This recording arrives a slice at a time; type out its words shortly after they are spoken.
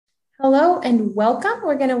Hello and welcome.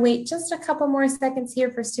 We're going to wait just a couple more seconds here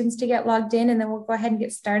for students to get logged in, and then we'll go ahead and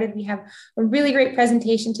get started. We have a really great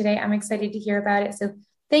presentation today. I'm excited to hear about it. So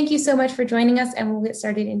thank you so much for joining us, and we'll get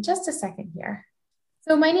started in just a second here.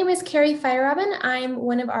 So my name is Carrie Feierabend. I'm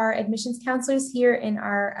one of our admissions counselors here in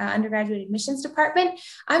our undergraduate admissions department.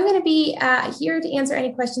 I'm going to be here to answer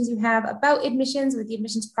any questions you have about admissions with the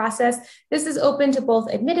admissions process. This is open to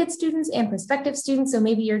both admitted students and prospective students. So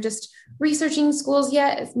maybe you're just researching schools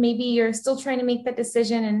yet. Maybe you're still trying to make that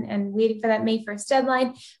decision and waiting for that May 1st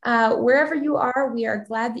deadline. Wherever you are, we are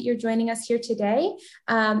glad that you're joining us here today.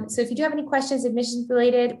 So if you do have any questions admissions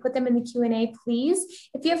related, put them in the Q&A, please.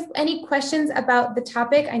 If you have any questions about the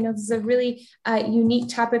topic, I know this is a really unique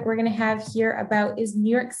topic we're going to have here about is New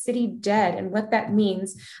York City dead and what that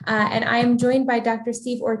means. And I am joined by Dr.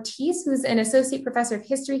 Steve Ortiz, who's an associate professor of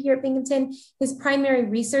history here at Binghamton. His primary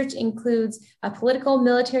research includes political,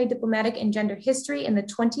 military, diplomatic, and gender history in the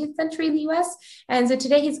 20th century in the US. And so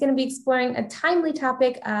today he's going to be exploring a timely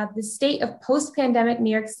topic of the state of post-pandemic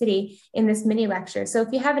New York City in this mini lecture. So if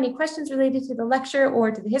you have any questions related to the lecture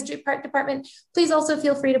or to the history department, please also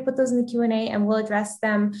feel free to put those in the Q&A and we'll address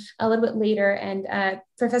them a little bit later. And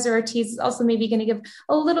Professor Ortiz is also maybe going to give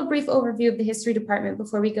a little brief overview of the history department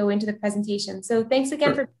before we go into the presentation. So thanks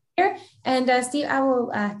again for being here. And Steve, I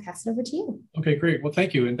will pass it over to you. Okay, great. Well,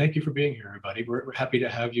 thank you. And thank you for being here, everybody. We're happy to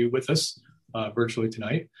have you with us virtually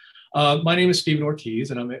tonight. My name is Stephen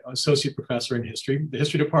Ortiz, and I'm an associate professor in history. The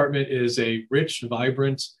history department is a rich,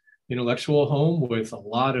 vibrant, intellectual home with a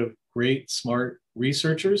lot of great, smart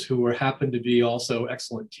researchers who happen to be also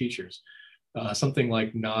excellent teachers. Something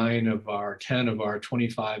like 9 of our 10 of our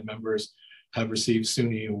 25 members have received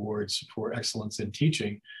SUNY awards for excellence in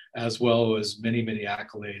teaching, as well as many, many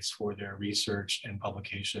accolades for their research and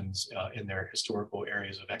publications in their historical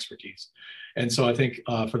areas of expertise. And so I think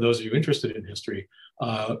for those of you interested in history,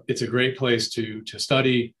 it's a great place to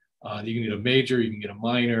study. You can get a major, you can get a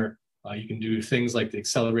minor, you can do things like the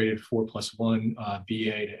accelerated 4+1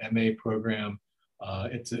 BA to MA program.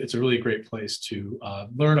 It's a really great place to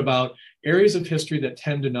learn about areas of history that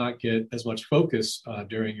tend to not get as much focus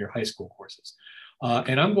during your high school courses.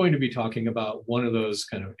 And I'm going to be talking about one of those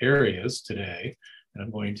kind of areas today. And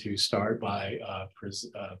I'm going to start by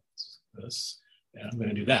this. And I'm going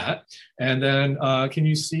to do that. And then can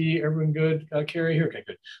you see everyone good? Carrie here? Okay,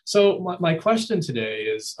 good. So my question today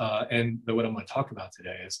is, and what I'm going to talk about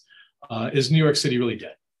today is New York City really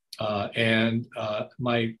dead? And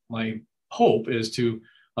my hope is to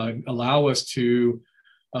allow us to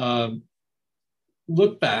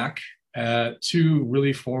look back at 2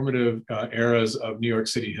 really formative eras of New York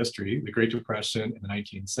City history, the Great Depression and the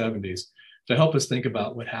 1970s, to help us think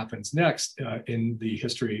about what happens next in the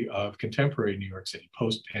history of contemporary New York City,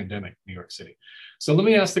 post-pandemic New York City. So let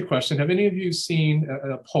me ask the question, have any of you seen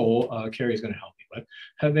a poll, Carrie's going to help me with,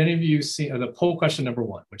 have any of you seen, the poll question number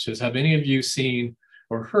 1, which is, have any of you seen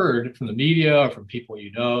or heard from the media or from people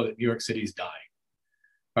you know that New York City is dying?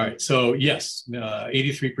 All right, so yes,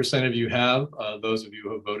 83% of you have, those of you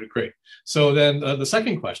who have voted, great. So then the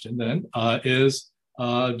second question then is,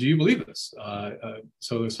 do you believe this?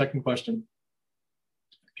 So the second question,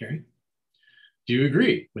 Carrie, do you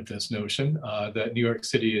agree with this notion that New York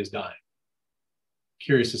City is dying?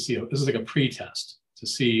 Curious to see, this is like a pre-test to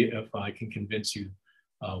see if I can convince you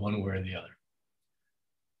one way or the other.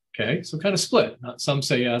 Okay, so kind of split. Some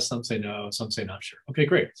say yes, some say no, some say not sure. Okay,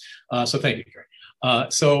 great. So thank you, Gary.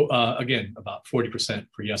 So again, about 40%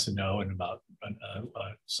 for yes and no, and about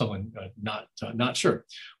someone not sure.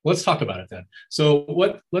 Let's talk about it then. So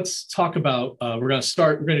let's talk about, we're going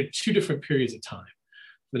to do 2 different periods of time.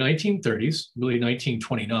 The 1930s, really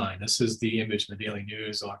 1929. This is the image in the Daily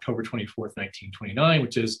News, October 24th, 1929,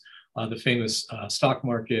 which is the famous stock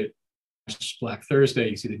market, Black Thursday.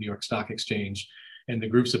 You see the New York Stock Exchange and the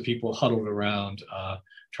groups of people huddled around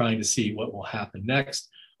trying to see what will happen next.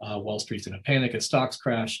 Wall Street's in a panic as stocks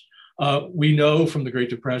crash. We know from the Great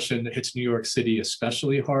Depression that hits New York City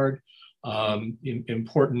especially hard.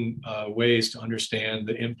 Important ways to understand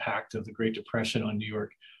the impact of the Great Depression on New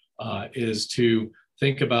York is to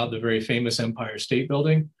think about the very famous Empire State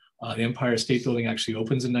Building. The Empire State Building actually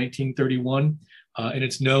opens in 1931. And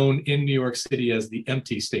it's known in New York City as the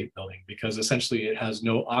empty State Building because essentially it has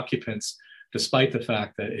no occupants, despite the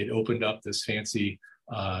fact that it opened up this fancy,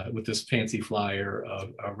 with this fancy flyer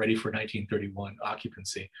ready for 1931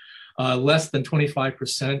 occupancy. Less than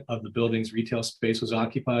 25% of the building's retail space was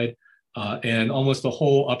occupied, and almost the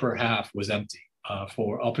whole upper half was empty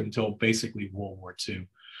for up until basically World War II.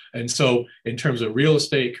 And so in terms of real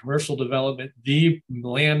estate, commercial development, the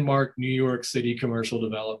landmark New York City commercial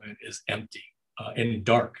development is empty and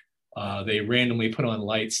dark. They randomly put on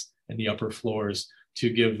lights and the upper floors to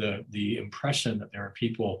give the impression that there are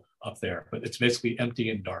people up there, but it's basically empty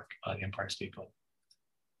and dark, the Empire State Building.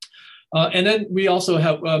 And then we also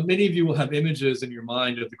have, many of you will have images in your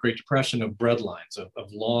mind of the Great Depression of bread lines,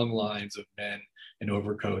 of long lines of men in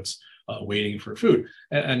overcoats waiting for food.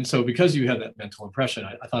 And so because you have that mental impression,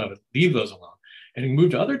 I thought I would leave those alone and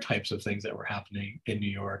move to other types of things that were happening in New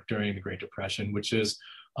York during the Great Depression, which is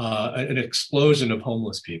an explosion of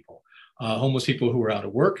homeless people who were out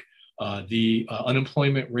of work. The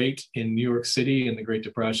unemployment rate in New York City in the Great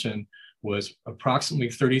Depression was approximately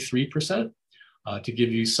 33%. To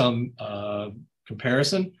give you some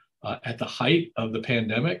comparison, at the height of the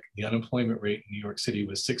pandemic, the unemployment rate in New York City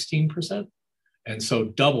was 16%. And so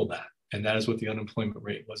double that. And that is what the unemployment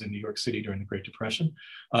rate was in New York City during the Great Depression.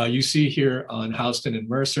 You see here on Houston and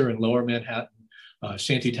Mercer and Lower Manhattan,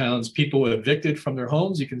 shanty towns, people evicted from their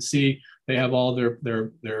homes. You can see they have all their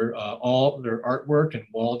artwork and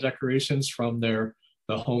wall decorations from the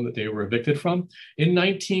home that they were evicted from. In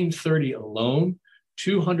 1930 alone,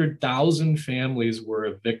 200,000 families were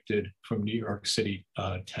evicted from New York City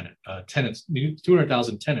tenants.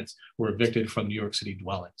 200,000 tenants were evicted from New York City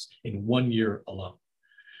dwellings in 1 year alone.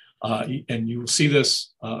 And you will see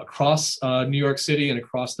this across New York City and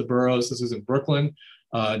across the boroughs. This is in Brooklyn,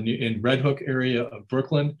 in Red Hook area of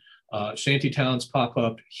Brooklyn. Shanty towns pop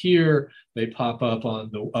up here. They pop up on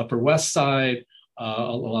the Upper West Side,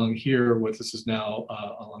 along here, what this is now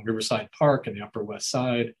along Riverside Park and the Upper West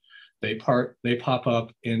Side. They pop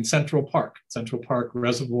up in Central Park. Central Park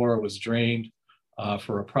Reservoir was drained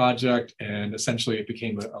for a project, and essentially it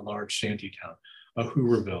became a large shanty town, a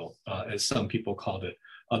Hooverville, as some people called it.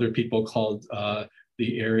 Other people called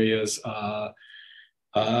the areas,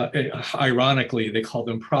 ironically, they called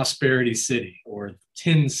them Prosperity City or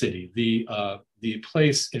Tin City. The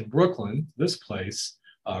place in Brooklyn, this place,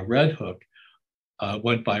 Red Hook,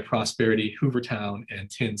 went by Prosperity, Hoovertown, and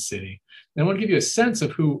Tin City. And I want to give you a sense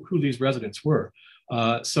of who these residents were.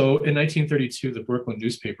 So in 1932, the Brooklyn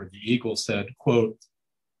newspaper, The Eagle, said, quote,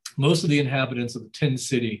 "Most of the inhabitants of the Tin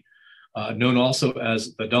City, known also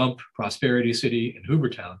as the Dump, Prosperity City, and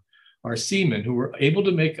Hoovertown, are seamen who were able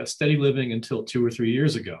to make a steady living until 2 or 3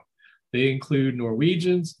 years ago. They include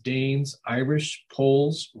Norwegians, Danes, Irish,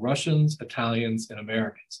 Poles, Russians, Italians, and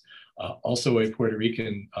Americans. Also a Puerto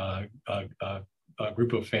Rican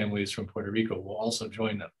group of families from Puerto Rico will also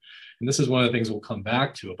join them." And this is one of the things we'll come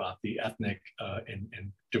back to about the ethnic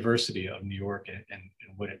and diversity of New York and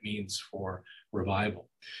what it means for revival.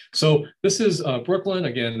 So this is Brooklyn.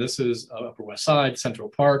 Again, this is Upper West Side, Central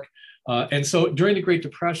Park. And so during the Great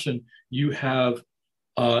Depression, you have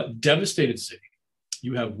a devastated city.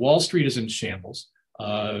 You have Wall Street is in shambles.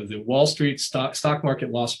 The Wall Street stock market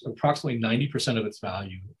lost approximately 90% of its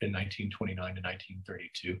value in 1929 to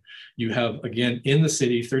 1932. You have, again, in the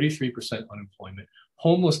city, 33% unemployment,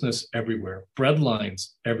 homelessness everywhere, bread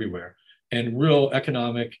lines everywhere, and real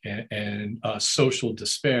economic and social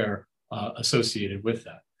despair associated with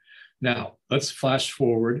that. Now, let's flash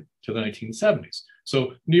forward to the 1970s.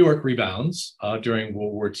 So New York rebounds during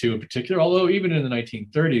World War II in particular, although even in the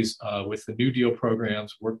 1930s, with the New Deal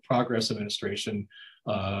programs, Work Progress Administration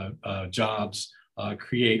jobs,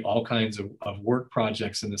 create all kinds of work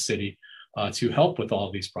projects in the city to help with all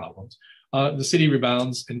of these problems. The city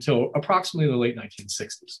rebounds until approximately the late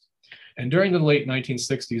 1960s. And during the late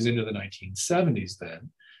 1960s into the 1970s,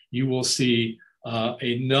 then, you will see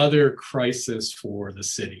another crisis for the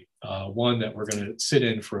city, one that we're going to sit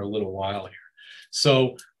in for a little while here.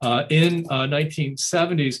 So in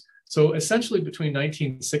 1970s, so essentially between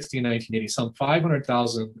 1960 and 1980, some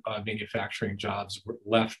 500,000 manufacturing jobs were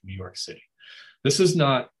left New York City. This is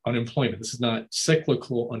not unemployment. This is not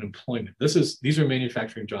cyclical unemployment. These are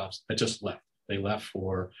manufacturing jobs that just left. They left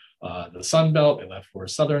for the Sun Belt. They left for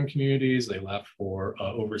southern communities. They left for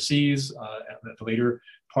overseas at the later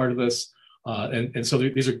part of this. And so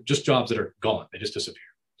these are just jobs that are gone. They just disappear.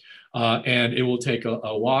 And it will take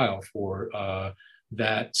a while for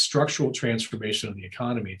that structural transformation of the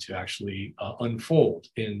economy to actually unfold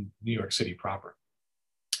in New York City proper.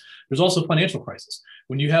 There's also financial crisis.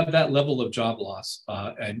 When you have that level of job loss,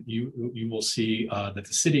 and you will see that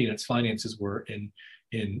the city and its finances were in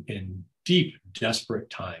deep, desperate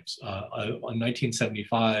times. In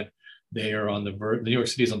 1975, they are on the verge. New York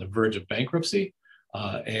City is on the verge of bankruptcy.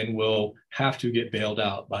 And will have to get bailed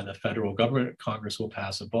out by the federal government. Congress will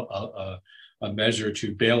pass a measure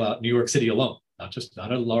to bail out New York City alone,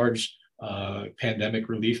 not a large pandemic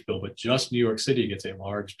relief bill, but just New York City gets a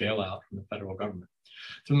large bailout from the federal government.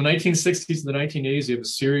 From the 1960s to the 1980s, you have a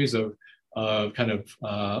series of kind of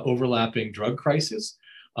overlapping drug crises.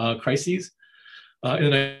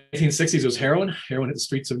 In the 1960s, it was heroin. Heroin hit the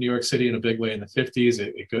streets of New York City in a big way. In the 50s,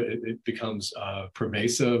 it becomes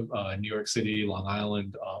pervasive in New York City, Long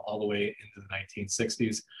Island, all the way into the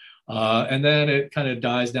 1960s. And then it kind of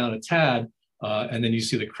dies down a tad. And then you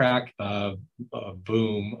see the crack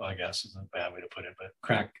boom, I guess is a bad way to put it, but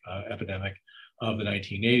crack epidemic of the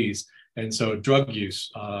 1980s. And so drug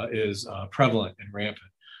use is prevalent and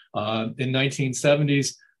rampant. In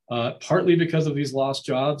 1970s, partly because of these lost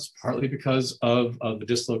jobs, partly because of the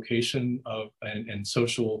dislocation and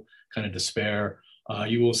social kind of despair.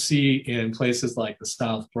 You will see in places like the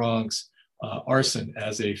South Bronx, arson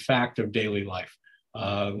as a fact of daily life.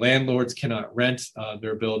 Landlords cannot rent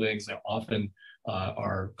their buildings. They often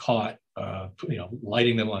are caught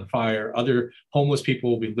lighting them on fire. Other homeless people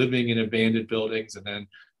will be living in abandoned buildings, and then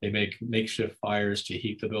they make makeshift fires to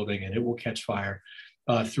heat the building, and it will catch fire.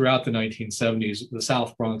 Throughout the 1970s, the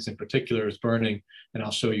South Bronx in particular is burning, and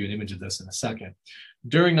I'll show you an image of this in a second.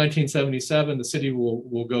 During 1977, the city will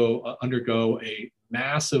undergo a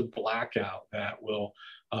massive blackout that will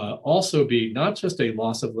also be not just a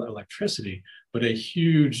loss of electricity, but a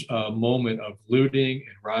huge moment of looting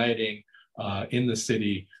and rioting in the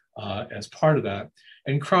city as part of that.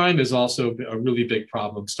 And crime is also a really big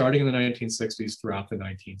problem, starting in the 1960s throughout the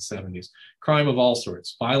 1970s. Crime of all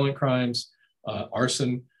sorts, violent crimes,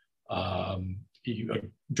 arson,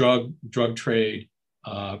 drug trade,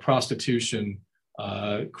 prostitution,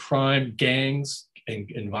 crime, gangs,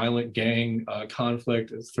 and violent gang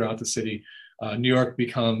conflict throughout the city. New York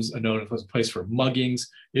becomes known as a place for muggings.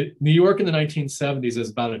 New York in the 1970s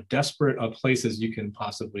is about as desperate a place as you can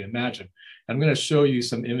possibly imagine. I'm going to show you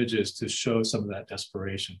some images to show some of that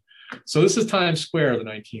desperation. So this is Times Square of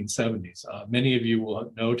the 1970s. Many of you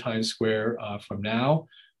will know Times Square from now.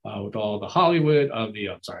 With all the Hollywood,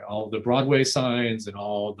 all the Broadway signs and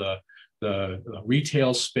all the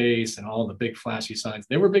retail space and all the big flashy signs.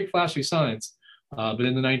 They were big flashy signs, but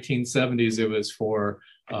in the 1970s, it was for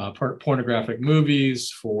pornographic movies,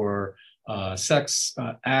 for sex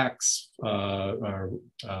acts, or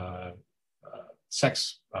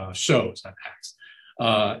sex shows, not acts.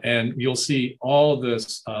 And you'll see all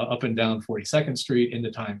this up and down 42nd Street into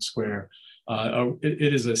Times Square.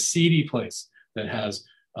 It is a seedy place that has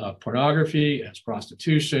pornography, it has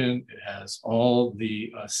prostitution, it has all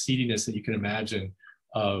the seediness that you can imagine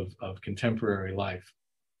of contemporary life.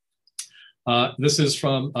 This is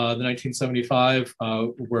from the 1975,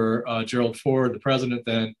 where Gerald Ford, the president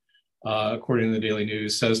then, according to the Daily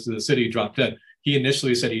News, says to the city, drop dead. He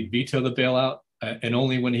initially said he'd veto the bailout, and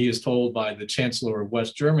only when he is told by the chancellor of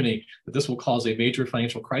West Germany that this will cause a major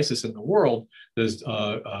financial crisis in the world, does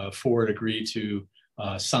Ford agree to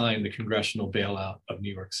sign the congressional bailout of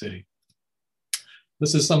New York City.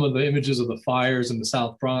 This is some of the images of the fires in the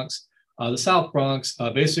South Bronx. The South Bronx,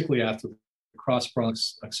 basically after the Cross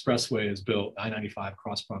Bronx Expressway is built, I-95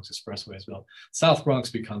 Cross Bronx Expressway is built, South Bronx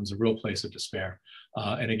becomes a real place of despair.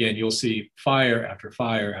 And again, you'll see fire after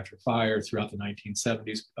fire after fire throughout the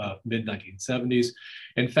 1970s, mid-1970s.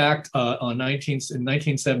 In fact, in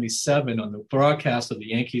 1977, on the broadcast of the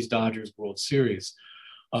Yankees-Dodgers World Series,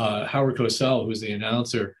 Howard Cosell, who's the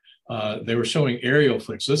announcer, they were showing aerial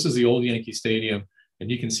footage. So this is the old Yankee Stadium, and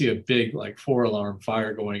you can see a big 4-alarm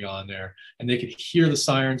fire going on there. And they could hear the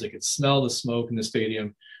sirens, they could smell the smoke in the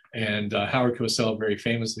stadium. And Howard Cosell very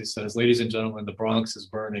famously says, ladies and gentlemen, the Bronx is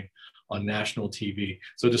burning on national TV.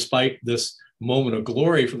 So despite this moment of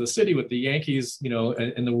glory for the city with the Yankees,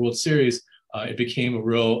 in the World Series, it became a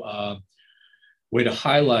real way to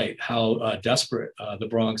highlight how desperate the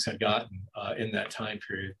Bronx had gotten in that time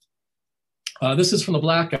period. This is from the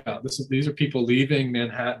blackout. These are people leaving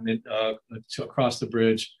Manhattan across the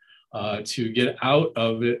bridge to get out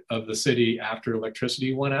of the city after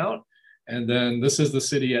electricity went out. And then this is the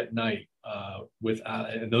city at night.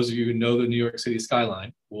 And those of you who know the New York City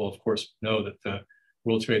skyline will, of course, know that the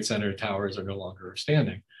World Trade Center towers are no longer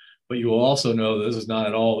standing. But you will also know that this is not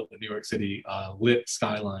at all what the New York City lit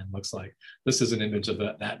skyline looks like. This is an image of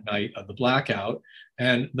that night of the blackout.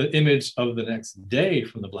 And the image of the next day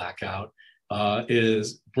from the blackout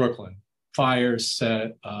is Brooklyn. Fires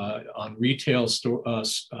set on retail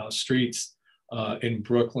streets in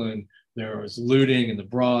Brooklyn. There was looting in the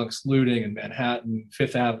Bronx, looting in Manhattan,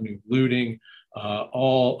 Fifth Avenue looting.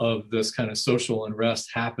 All of this kind of social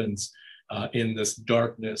unrest happens in this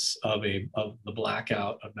darkness of the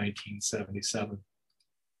blackout of 1977.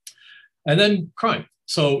 And then crime.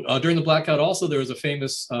 So during the blackout also, there was a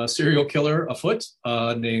famous serial killer afoot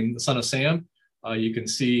named the Son of Sam. You can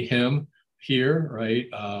see him here, right?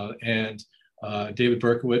 And David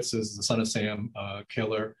Berkowitz is the Son of Sam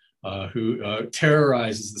killer. who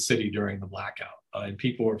terrorizes the city during the blackout. And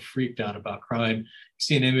people are freaked out about crime. You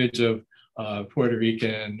see an image of Puerto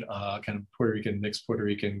Rican, mixed Puerto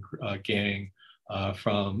Rican gang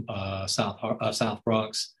from South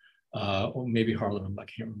Bronx, or maybe Harlem, I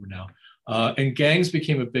can't remember now. And gangs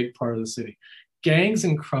became a big part of the city. Gangs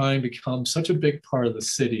and crime become such a big part of the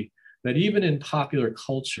city that even in popular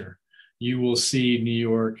culture, you will see New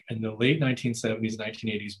York in the late 1970s,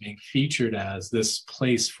 1980s being featured as this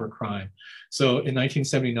place for crime. So in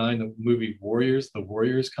 1979, the movie The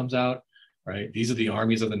Warriors comes out, right? These are the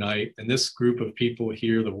armies of the night. And this group of people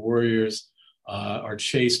here, the Warriors, are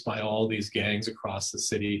chased by all these gangs across the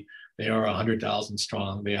city. They are 100,000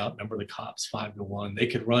 strong. They outnumber the cops 5-1. They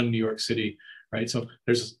could run New York City, right? So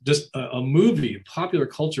there's just a movie, popular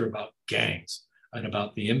culture about gangs and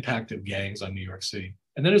about the impact of gangs on New York City.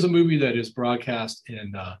 And then there's a movie that is broadcast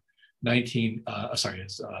in put out in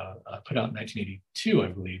 1982, I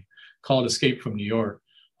believe, called Escape from New York,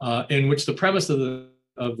 in which the premise of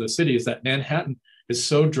the city is that Manhattan is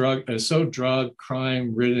so drug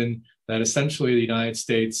crime ridden that essentially the United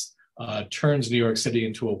States turns New York City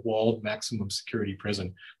into a walled maximum security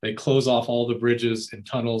prison. They close off all the bridges and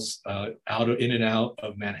tunnels in and out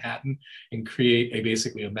of Manhattan and create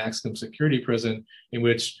basically a maximum security prison in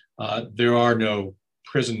which there are no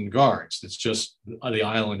prison guards. It's just the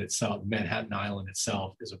island itself, Manhattan Island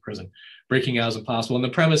itself is a prison. Breaking out is impossible. And the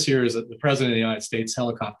premise here is that the president of the United States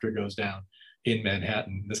helicopter goes down in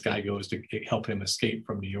Manhattan. This guy goes to help him escape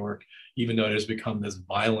from New York, even though it has become this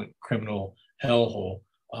violent criminal hellhole.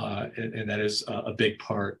 And that is a big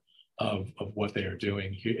part of what they are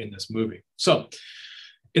doing here in this movie. So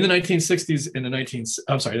in the 1930s and the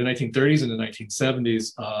 1970s and the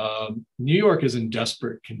 1970s, New York is in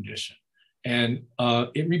desperate condition. And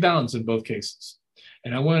it rebounds in both cases.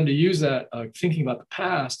 And I wanted to use that thinking about the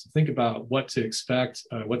past to think about what to expect,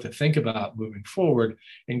 what to think about moving forward,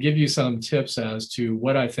 and give you some tips as to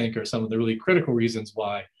what I think are some of the really critical reasons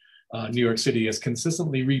why New York City has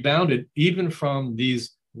consistently rebounded, even from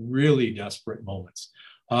these really desperate moments.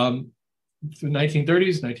 The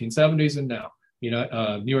 1930s, 1970s, and now,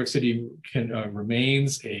 New York City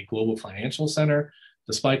remains a global financial center,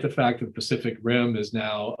 despite the fact that the Pacific Rim is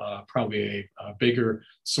now probably a bigger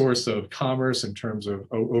source of commerce in terms of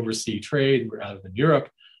overseas trade rather than Europe.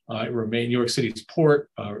 New York City's port,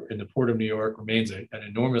 in the Port of New York, remains an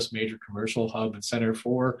enormous major commercial hub and center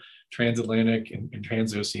for transatlantic and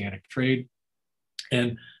transoceanic trade.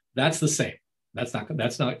 And that's the same.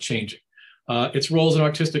 That's not changing. Its role as an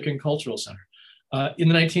artistic and cultural center. In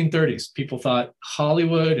the 1930s, people thought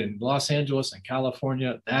Hollywood and Los Angeles and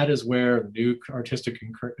California, that is where the new artistic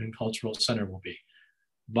and cultural center will be.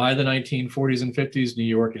 By the 1940s and 50s, New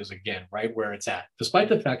York is again right where it's at, despite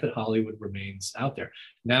the fact that Hollywood remains out there.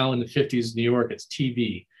 Now in the 50s, New York, it's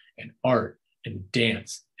TV and art and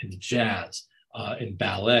dance and jazz and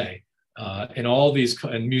ballet and all these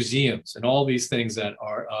and museums and all these things that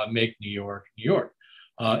are make New York, New York.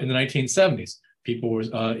 In the 1970s, people were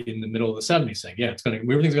in the middle of the 70s saying, yeah,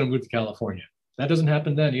 everything's going to move to California. That doesn't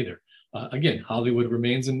happen then either. Again, Hollywood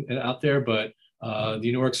remains out there, but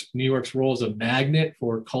New York's role as a magnet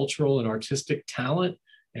for cultural and artistic talent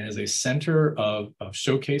and as a center of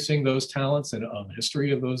showcasing those talents and of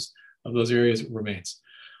history of those areas remains.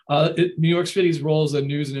 New York City's role as a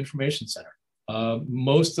news and information center.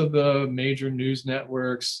 Most of the major news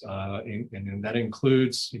networks, and that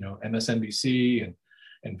includes MSNBC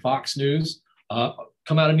and Fox News,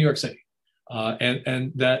 come out of New York City.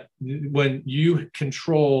 And that when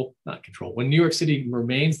when New York City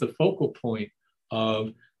remains the focal point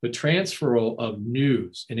of the transfer of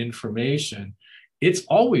news and information, it's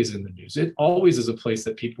always in the news. It always is a place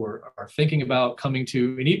that people are thinking about coming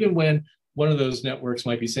to. And even when one of those networks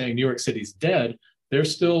might be saying New York City's dead, they're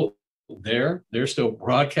still there. They're still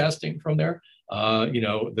broadcasting from there.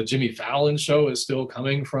 The Jimmy Fallon show is still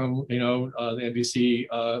coming from, the NBC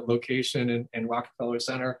location in Rockefeller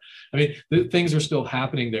Center. I mean, things are still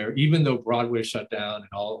happening there, even though Broadway shut down and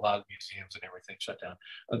a lot of museums and everything shut down.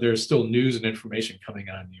 There's still news and information coming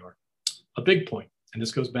out of New York. A big point, and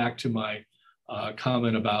this goes back to my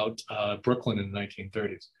comment about Brooklyn in the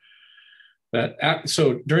 1930s.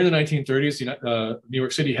 So during the 1930s, New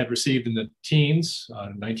York City had received in the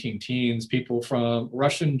 19 teens, people from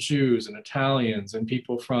Russian Jews and Italians and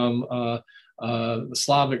people from the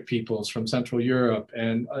Slavic peoples from Central Europe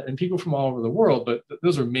and people from all over the world. But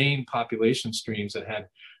those are main population streams that had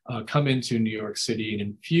come into New York City and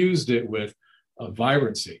infused it with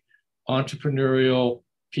vibrancy, entrepreneurial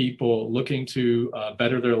people looking to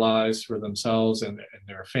better their lives for themselves and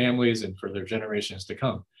their families and for their generations to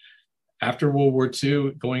come. After World War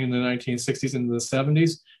II, going in the 1960s into the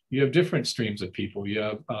 70s, you have different streams of people. You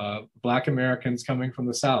have Black Americans coming from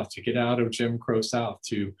the South to get out of Jim Crow South,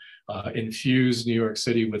 to infuse New York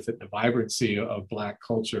City with the vibrancy of Black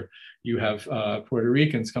culture. You have Puerto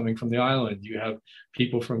Ricans coming from the island. You have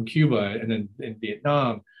people from Cuba and then in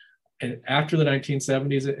Vietnam. And after the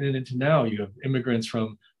 1970s and into now, you have immigrants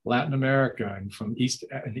from Latin America and from East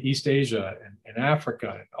Asia and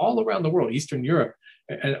Africa and all around the world, Eastern Europe.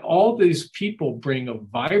 And all these people bring a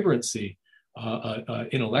vibrancy,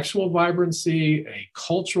 intellectual vibrancy, a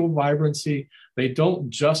cultural vibrancy. They don't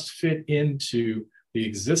just fit into the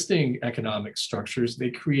existing economic structures. They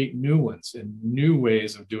create new ones and new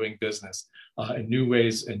ways of doing business, and new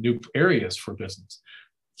ways and new areas for business.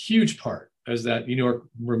 Huge part is that New York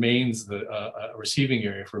remains the receiving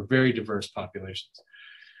area for very diverse populations.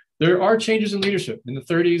 There are changes in leadership. In the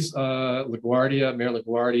 30s, Mayor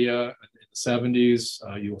LaGuardia, in the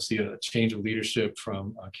 70s, you will see a change of leadership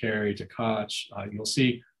from Carey to Koch. You'll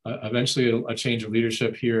see eventually a change of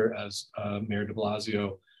leadership here as Mayor de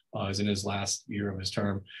Blasio is in his last year of his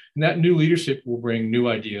term. And that new leadership will bring new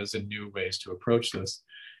ideas and new ways to approach this.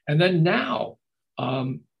 And then now,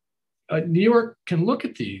 New York can look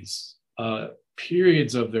at these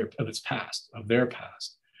periods of their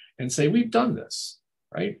past, and say, we've done this.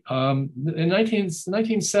 Right. In the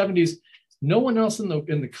 1970s, no one else in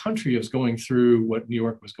the country was going through what New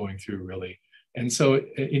York was going through, really. And so,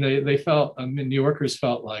 they felt, New Yorkers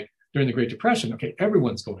felt like during the Great Depression, okay,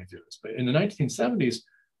 everyone's going through this. But in the 1970s,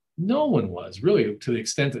 no one was really, to the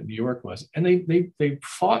extent that New York was. And they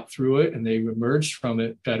fought through it, and they emerged from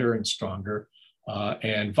it better and stronger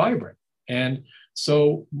and vibrant. And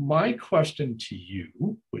so my question to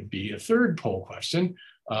you would be a third poll question.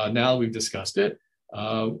 Now we've discussed it.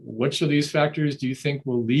 Which of these factors do you think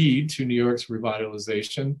will lead to New York's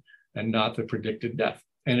revitalization and not the predicted death?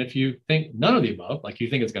 And if you think none of the above, like you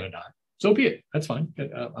think it's going to die, so be it. That's fine.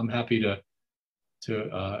 I'm happy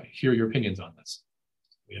to hear your opinions on this.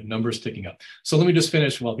 We have numbers ticking up. So let me just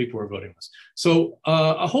finish while people are voting this. So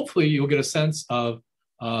hopefully you'll get a sense of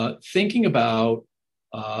thinking about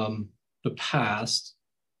the past,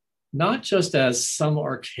 not just as some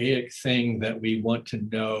archaic thing that we want to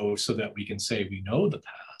know so that we can say we know the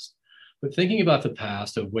past, but thinking about the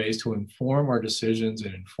past of ways to inform our decisions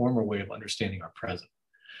and inform our way of understanding our present.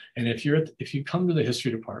 And if you come to the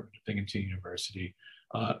history department of Binghamton University,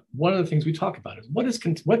 one of the things we talk about is what's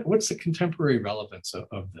the contemporary relevance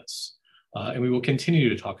of this? And we will continue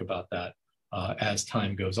to talk about that as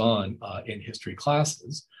time goes on in history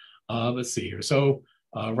classes. Let's see here. So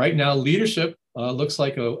right now, leadership looks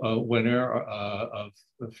like a winner of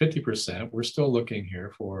 50%. We're still looking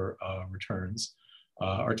here for returns.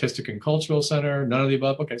 Artistic and Cultural Center, none of the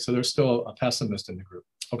above. Okay, so there's still a pessimist in the group.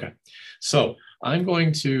 Okay, so I'm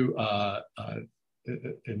going to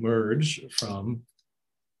emerge from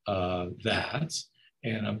that,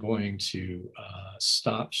 and I'm going to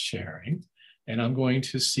stop sharing, and I'm going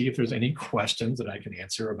to see if there's any questions that I can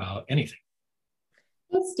answer about anything.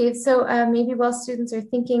 Thanks, Steve. So maybe while students are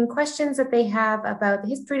thinking questions that they have about the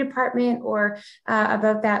history department or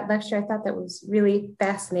about that lecture, I thought that was really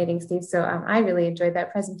fascinating, Steve. So I really enjoyed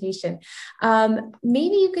that presentation.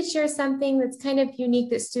 Maybe you could share something that's kind of unique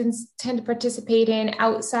that students tend to participate in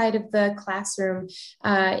outside of the classroom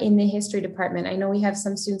in the history department. I know we have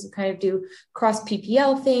some students who kind of do cross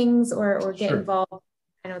PPL things or get involved.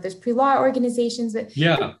 I know there's pre-law organizations that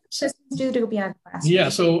students do to go beyond class. Yeah,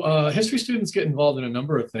 so history students get involved in a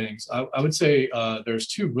number of things. I would say there's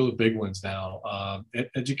two really big ones now.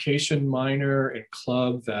 Education minor and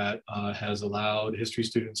club that has allowed history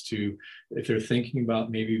students to, if they're thinking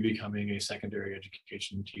about maybe becoming a secondary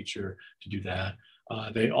education teacher, to do that.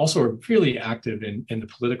 They also are really active in the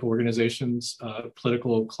political organizations,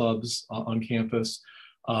 political clubs on campus.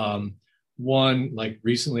 One, like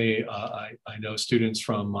recently, I know students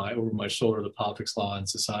from over my shoulder, the Politics, Law, and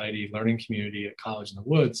Society Learning Community at College in the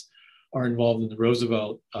Woods are involved in the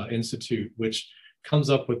Roosevelt Institute, which comes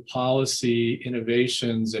up with policy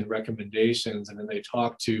innovations and recommendations. And then they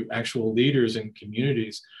talk to actual leaders in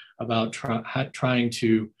communities about trying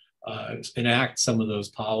to enact some of those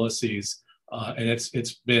policies. And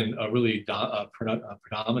it's been a really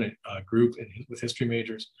predominant group with history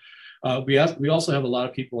majors. We also have a lot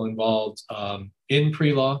of people involved in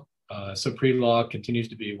pre-law. So pre-law continues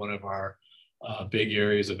to be one of our big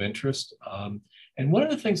areas of interest. And one of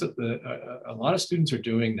the things that a lot of students are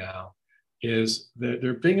doing now is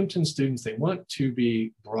they're Binghamton students. They want to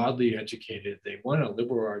be broadly educated. They want a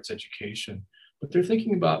liberal arts education, but they're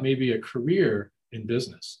thinking about maybe a career in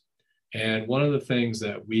business. And one of the things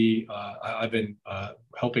that I've been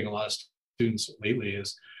helping a lot of students lately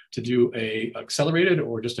is to do a accelerated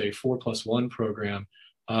or just a 4+1 program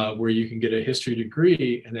where you can get a history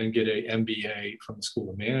degree and then get an MBA from the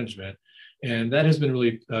School of Management. And that has been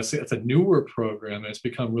really, it's a newer program, and it's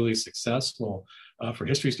become really successful for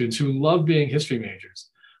history students who love being history majors.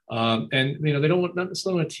 And they don't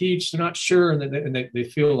necessarily want to teach, they're not sure, and they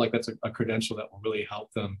feel like that's a credential that will really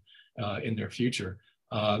help them in their future.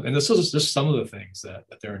 And this is just some of the things that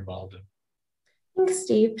they're involved in. Thanks,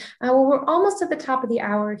 Steve. Well, we're almost at the top of the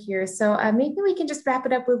hour here, so maybe we can just wrap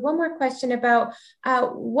it up with one more question about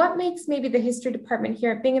what makes maybe the history department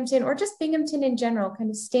here at Binghamton, or just Binghamton in general, kind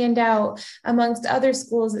of stand out amongst other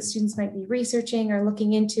schools that students might be researching or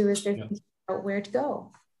looking into as they're thinking about where to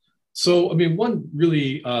go. So, I mean, one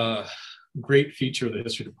really great feature of the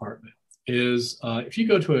history department is if you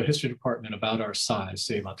go to a history department about our size,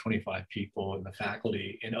 say about 25 people in the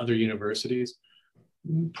faculty in other universities,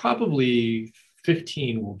 probably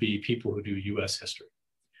 15 will be people who do US history.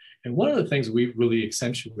 And one of the things we've really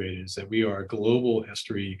accentuated is that we are a global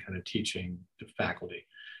history kind of teaching faculty.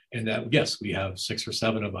 And that, yes, we have 6 or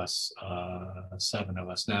 7 of us, 7 of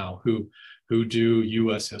us now who do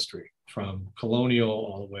US history from colonial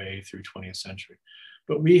all the way through 20th century.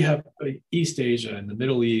 But we have East Asia and the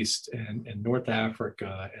Middle East and North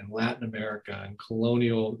Africa and Latin America and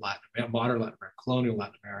colonial Latin, modern Latin America, colonial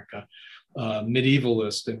Latin America,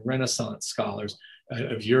 medievalist and Renaissance scholars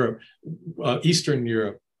of Europe, Eastern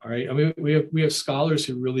Europe. All right. I mean, we have scholars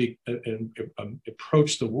who really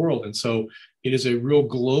approach the world, and so it is a real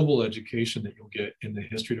global education that you'll get in the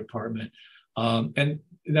history department, and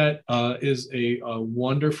that is a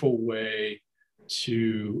wonderful way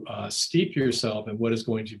to steep yourself in what is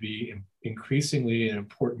going to be increasingly an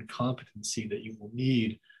important competency that you will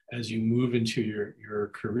need as you move into your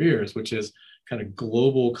careers, which is kind of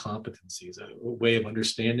global competencies, a way of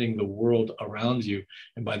understanding the world around you.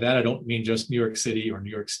 And by that, I don't mean just New York City or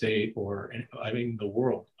New York State, or I mean the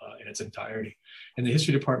world in its entirety. And the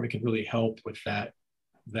history department can really help with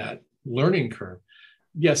that learning curve.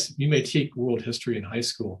 Yes, you may take world history in high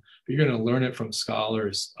school, but you're going to learn it from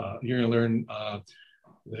scholars. You're going to learn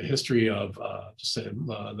the history of just say,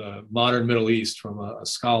 the modern Middle East from a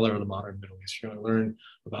scholar of the modern Middle East. You're going to learn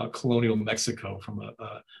about colonial Mexico from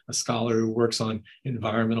a scholar who works on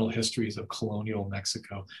environmental histories of colonial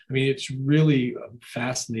Mexico. I mean, it's really a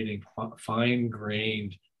fascinating,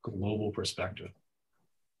 fine-grained global perspective.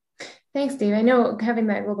 Thanks, Dave. I know having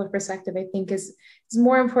that global perspective, I think, is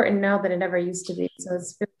more important now than it ever used to be. So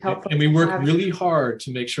it's really helpful. And we work really hard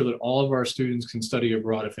to make sure that all of our students can study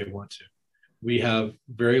abroad if they want to. We have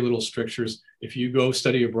very little strictures. If you go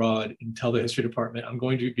study abroad and tell the history department, I'm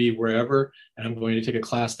going to be wherever, and I'm going to take a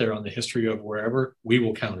class there on the history of wherever, we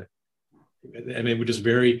will count it. I mean,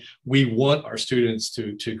 we want our students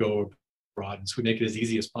to go abroad. And so we make it as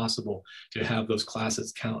easy as possible to have those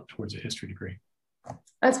classes count towards a history degree.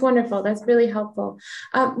 That's wonderful. That's really helpful.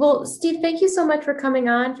 Well, Steve, thank you so much for coming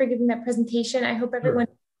on, for giving that presentation. I hope everyone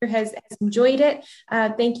has enjoyed it.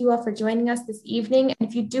 Thank you all for joining us this evening. And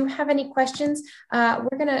if you do have any questions, I'm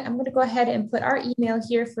gonna go ahead and put our email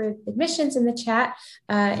here for admissions in the chat.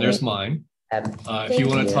 There's mine. If you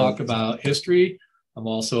want to talk about history, I'm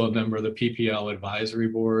also a member of the PPL advisory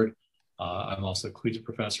board. I'm also a collegiate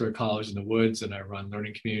professor at College in the Woods, and I run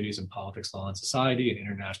learning communities in politics, law, and society, and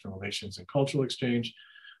international relations and cultural exchange.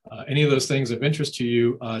 Any of those things of interest to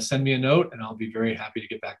you, send me a note, and I'll be very happy to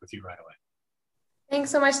get back with you right away. Thanks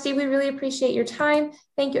so much, Steve. We really appreciate your time.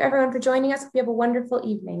 Thank you, everyone, for joining us. Hope you have a wonderful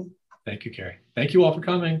evening. Thank you, Carrie. Thank you all for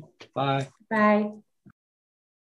coming. Bye. Bye.